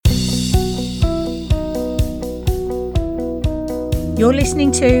You're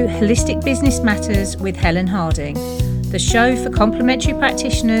listening to Holistic Business Matters with Helen Harding, the show for complementary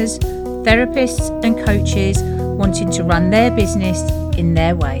practitioners, therapists and coaches wanting to run their business in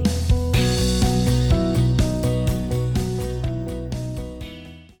their way.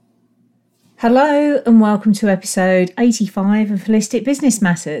 Hello and welcome to episode 85 of Holistic Business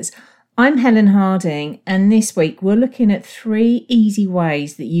Matters. I'm Helen Harding, and this week we're looking at 3 easy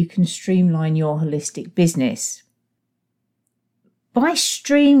ways that you can streamline your holistic business. By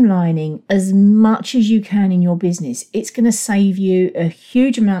streamlining as much as you can in your business, it's going to save you a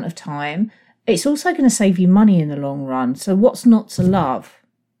huge amount of time. It's also going to save you money in the long run. So what's not to love?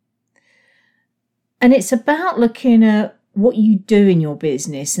 And it's about looking at what you do in your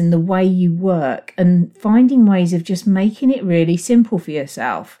business and the way you work and finding ways of just making it really simple for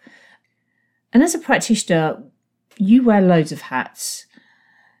yourself. And as a practitioner, you wear loads of hats.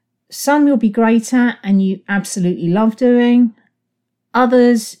 Some you'll be great at and you absolutely love doing.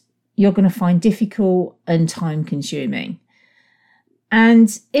 Others you're going to find difficult and time consuming.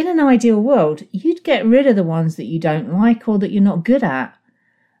 And in an ideal world, you'd get rid of the ones that you don't like or that you're not good at.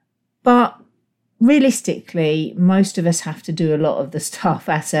 But realistically, most of us have to do a lot of the stuff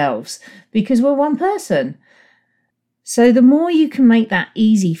ourselves because we're one person. So the more you can make that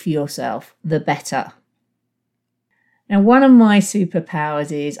easy for yourself, the better. Now, one of my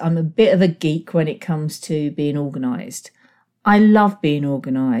superpowers is I'm a bit of a geek when it comes to being organised. I love being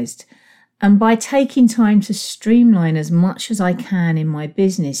organised, and by taking time to streamline as much as I can in my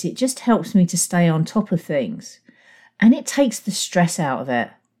business, it just helps me to stay on top of things, and it takes the stress out of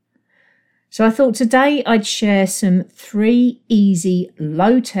it. So I thought today I'd share some 3 easy,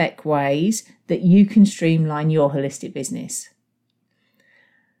 low-tech ways that you can streamline your holistic business.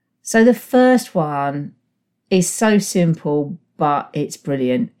 So the first one is so simple, but it's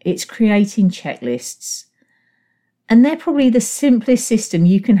brilliant. It's creating checklists. And they're probably the simplest system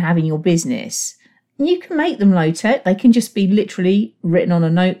you can have in your business. You can make them low-tech. They can just be literally written on a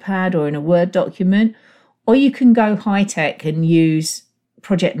notepad or in a Word document. Or you can go high-tech and use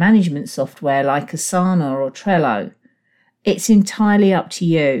project management software like Asana or Trello. It's entirely up to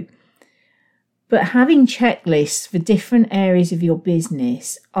you. But having checklists for different areas of your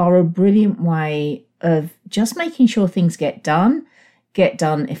business are a brilliant way of just making sure things get done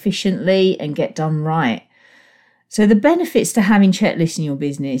efficiently and get done right. So the benefits to having checklists in your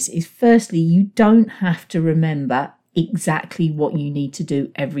business is, firstly, you don't have to remember exactly what you need to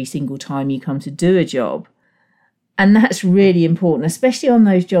do every single time you come to do a job. And that's really important, especially on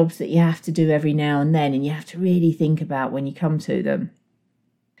those jobs that you have to do every now and then and you have to really think about when you come to them.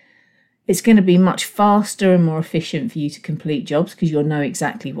 It's going to be much faster and more efficient for you to complete jobs because you'll know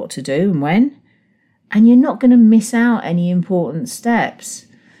exactly what to do and when. And you're not going to miss out any important steps,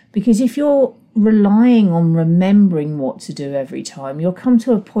 because if you're relying on remembering what to do every time, you'll come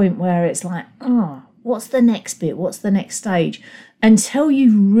to a point where it's like, what's the next bit? What's the next stage? Until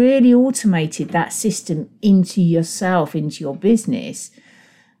you've really automated that system into yourself, into your business,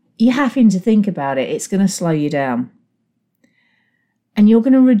 you're having to think about it. It's going to slow you down. And you're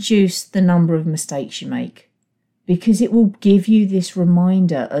going to reduce the number of mistakes you make because it will give you this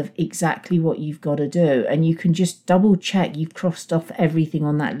reminder of exactly what you've got to do. And you can just double check you've crossed off everything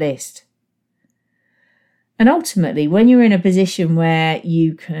on that list. And ultimately, when you're in a position where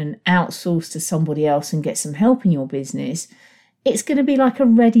you can outsource to somebody else and get some help in your business, it's going to be like a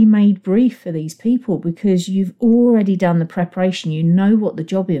ready-made brief for these people because you've already done the preparation. You know what the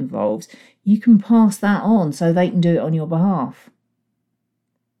job involves. You can pass that on so they can do it on your behalf.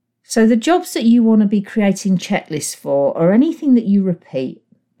 So the jobs that you want to be creating checklists for are anything that you repeat,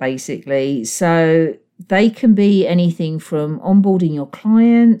 basically. So they can be anything from onboarding your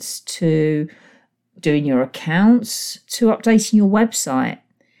clients to doing your accounts to updating your website.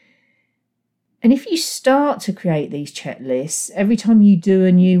 And if you start to create these checklists, every time you do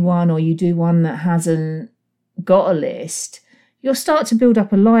a new one or you do one that hasn't got a list, you'll start to build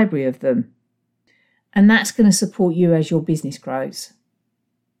up a library of them. And that's going to support you as your business grows.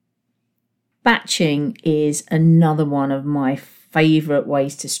 Batching is another one of my favourite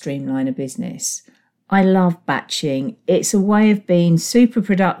ways to streamline a business. I love batching. It's a way of being super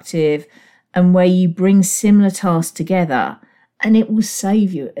productive and where you bring similar tasks together, and it will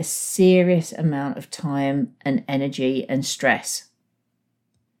save you a serious amount of time and energy and stress.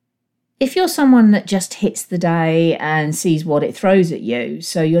 If you're someone that just hits the day and sees what it throws at you,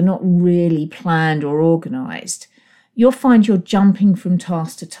 so you're not really planned or organised, you'll find you're jumping from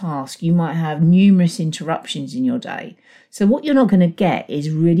task to task. You might have numerous interruptions in your day. So what you're not going to get is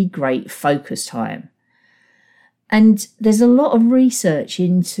really great focus time. And there's a lot of research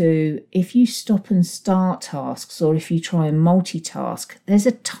into if you stop and start tasks or if you try and multitask, there's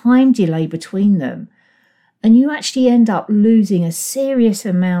a time delay between them. And you actually end up losing a serious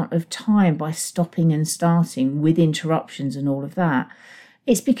amount of time by stopping and starting with interruptions and all of that.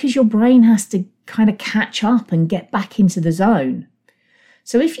 It's because your brain has to kind of catch up and get back into the zone.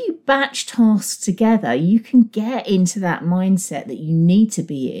 So if you batch tasks together, you can get into that mindset that you need to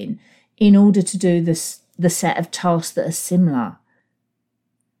be in order to do the set of tasks that are similar.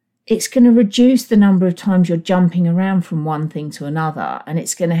 It's going to reduce the number of times you're jumping around from one thing to another, and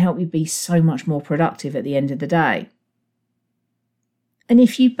it's going to help you be so much more productive at the end of the day. And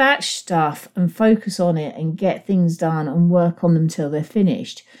if you batch stuff and focus on it and get things done and work on them till they're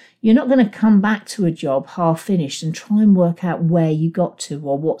finished, you're not going to come back to a job half finished and try and work out where you got to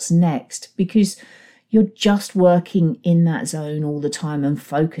or what's next, because you're just working in that zone all the time and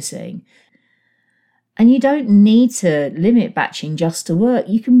focusing. And you don't need to limit batching just to work.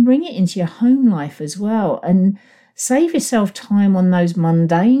 You can bring it into your home life as well and save yourself time on those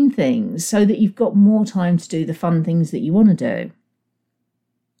mundane things so that you've got more time to do the fun things that you want to do.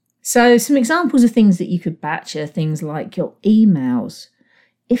 So some examples of things that you could batch are things like your emails.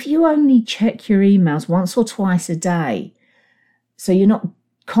 If you only check your emails once or twice a day, so you're not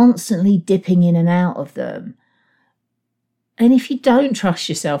constantly dipping in and out of them, and if you don't trust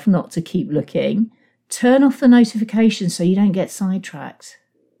yourself not to keep looking, turn off the notifications so you don't get sidetracked.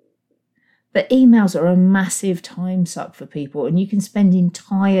 But emails are a massive time suck for people, and you can spend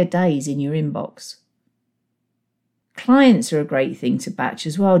entire days in your inbox. Clients are a great thing to batch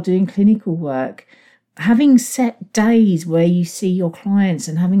as well, doing clinical work. Having set days where you see your clients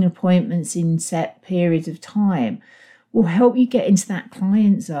and having appointments in set periods of time will help you get into that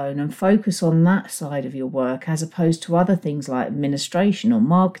client zone and focus on that side of your work as opposed to other things like administration or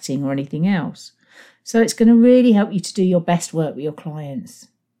marketing or anything else. So it's going to really help you to do your best work with your clients.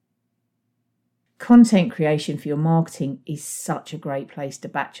 Content creation for your marketing is such a great place to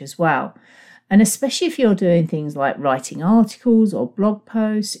batch as well. And especially if you're doing things like writing articles or blog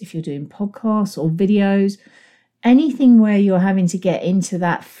posts, if you're doing podcasts or videos, anything where you're having to get into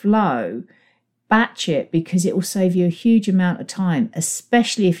that flow, batch it because it will save you a huge amount of time,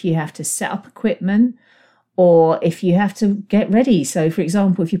 especially if you have to set up equipment or if you have to get ready. So, for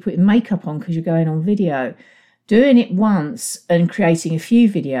example, if you're putting makeup on because you're going on video, doing it once and creating a few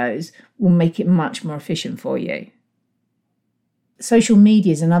videos will make it much more efficient for you. Social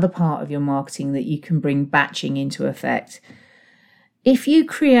media is another part of your marketing that you can bring batching into effect. If you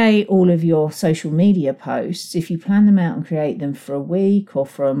create all of your social media posts, if you plan them out and create them for a week or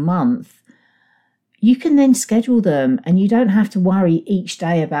for a month, you can then schedule them and you don't have to worry each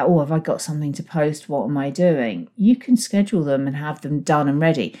day about, oh, have I got something to post? What am I doing? You can schedule them and have them done and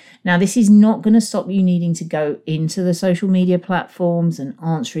ready. Now, this is not going to stop you needing to go into the social media platforms and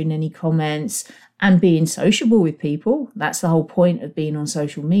answering any comments and being sociable with people. That's the whole point of being on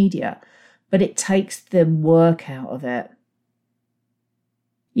social media. But it takes the work out of it.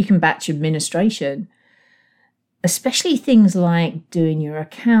 You can batch administration, especially things like doing your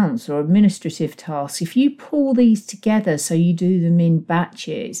accounts or administrative tasks. If you pull these together so you do them in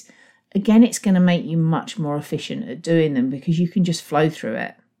batches, again, it's going to make you much more efficient at doing them because you can just flow through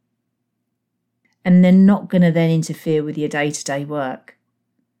it. And they're not going to then interfere with your day-to-day work.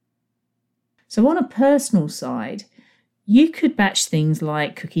 So on a personal side, you could batch things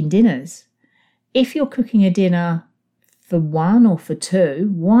like cooking dinners. If you're cooking a dinner for one or for two,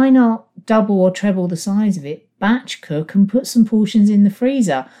 why not double or treble the size of it, batch cook and put some portions in the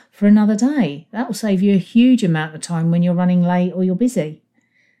freezer for another day? That will save you a huge amount of time when you're running late or you're busy.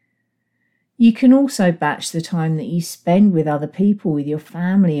 You can also batch the time that you spend with other people, with your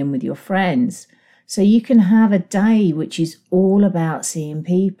family and with your friends. So you can have a day which is all about seeing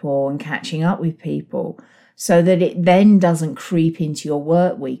people and catching up with people so that it then doesn't creep into your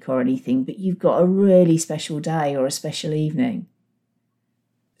work week or anything, but you've got a really special day or a special evening.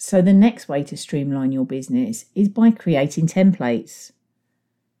 So the next way to streamline your business is by creating templates.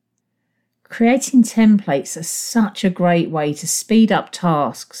 Creating templates are such a great way to speed up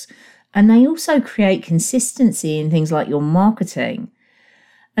tasks, and they also create consistency in things like your marketing.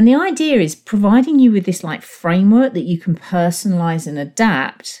 And the idea is providing you with this like framework that you can personalize and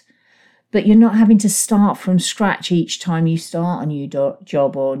adapt, but you're not having to start from scratch each time you start a new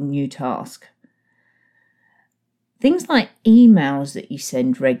job or new task. Things like emails that you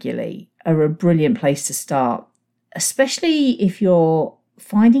send regularly are a brilliant place to start, especially if you're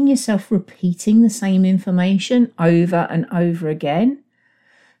finding yourself repeating the same information over and over again.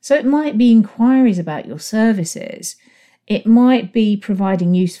 So it might be inquiries about your services. It might be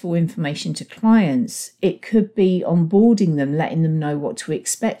providing useful information to clients. It could be onboarding them, letting them know what to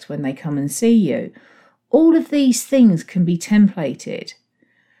expect when they come and see you. All of these things can be templated.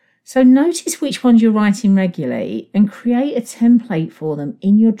 So notice which ones you're writing regularly and create a template for them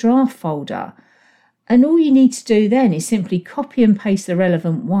in your draft folder. And all you need to do then is simply copy and paste the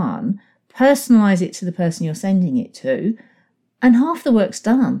relevant one, personalise it to the person you're sending it to, and half the work's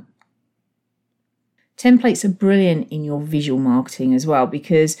done. Templates are brilliant in your visual marketing as well,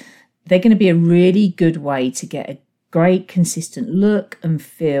 because they're going to be a really good way to get a great consistent look and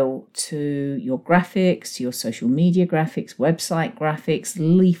feel to your graphics, your social media graphics, website graphics,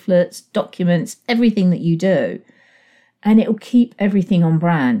 leaflets, documents, everything that you do. And it will keep everything on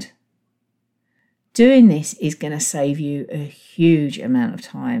brand. Doing this is going to save you a huge amount of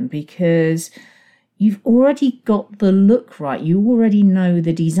time because you've already got the look right. You already know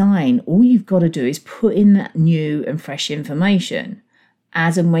the design. All you've got to do is put in that new and fresh information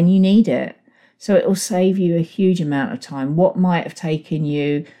as and when you need it. So it will save you a huge amount of time. What might have taken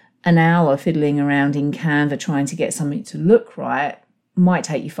you an hour fiddling around in Canva trying to get something to look right might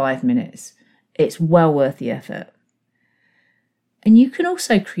take you 5 minutes. It's well worth the effort. And you can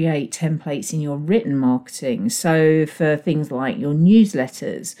also create templates in your written marketing. So for things like your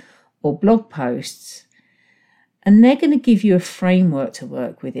newsletters or blog posts, and they're going to give you a framework to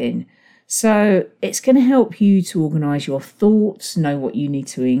work within. So it's going to help you to organise your thoughts, know what you need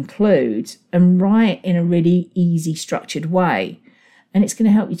to include, and write in a really easy, structured way. And it's going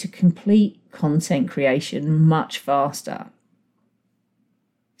to help you to complete content creation much faster.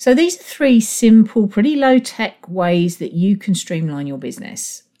 So these are 3 simple, pretty low-tech ways that you can streamline your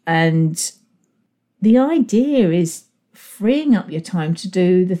business. And the idea is freeing up your time to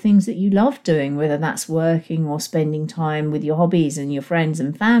do the things that you love doing, whether that's working or spending time with your hobbies and your friends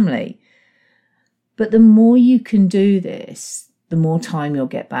and family. But the more you can do this, the more time you'll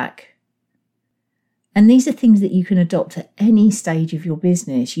get back. And these are things that you can adopt at any stage of your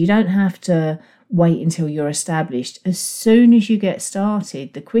business. You don't have to wait until you're established. As soon as you get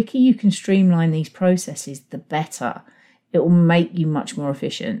started, the quicker you can streamline these processes, the better. It will make you much more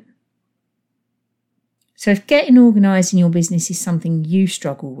efficient. So if getting organised in your business is something you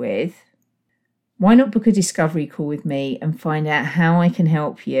struggle with, why not book a discovery call with me and find out how I can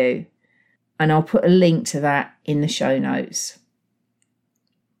help you? And I'll put a link to that in the show notes.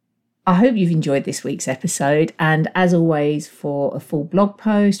 I hope you've enjoyed this week's episode. And as always, for a full blog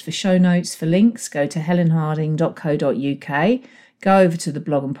post, for show notes, for links, go to helenharding.co.uk. Go over to the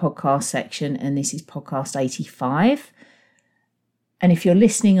blog and podcast section, and this is podcast 85. And if you're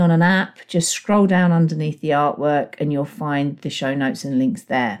listening on an app, just scroll down underneath the artwork and you'll find the show notes and links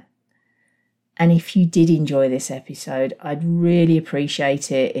there. And if you did enjoy this episode, I'd really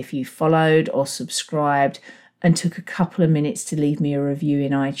appreciate it if you followed or subscribed and took a couple of minutes to leave me a review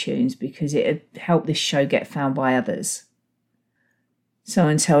in iTunes, because it would help this show get found by others. So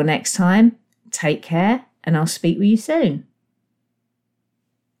until next time, take care, and I'll speak with you soon.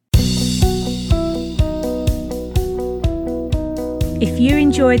 If you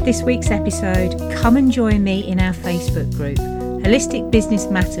enjoyed this week's episode, come and join me in our Facebook group, Holistic Business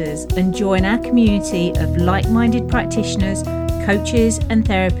Matters, and join our community of like-minded practitioners, coaches and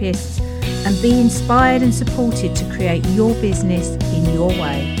therapists, and be inspired and supported to create your business in your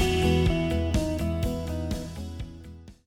way.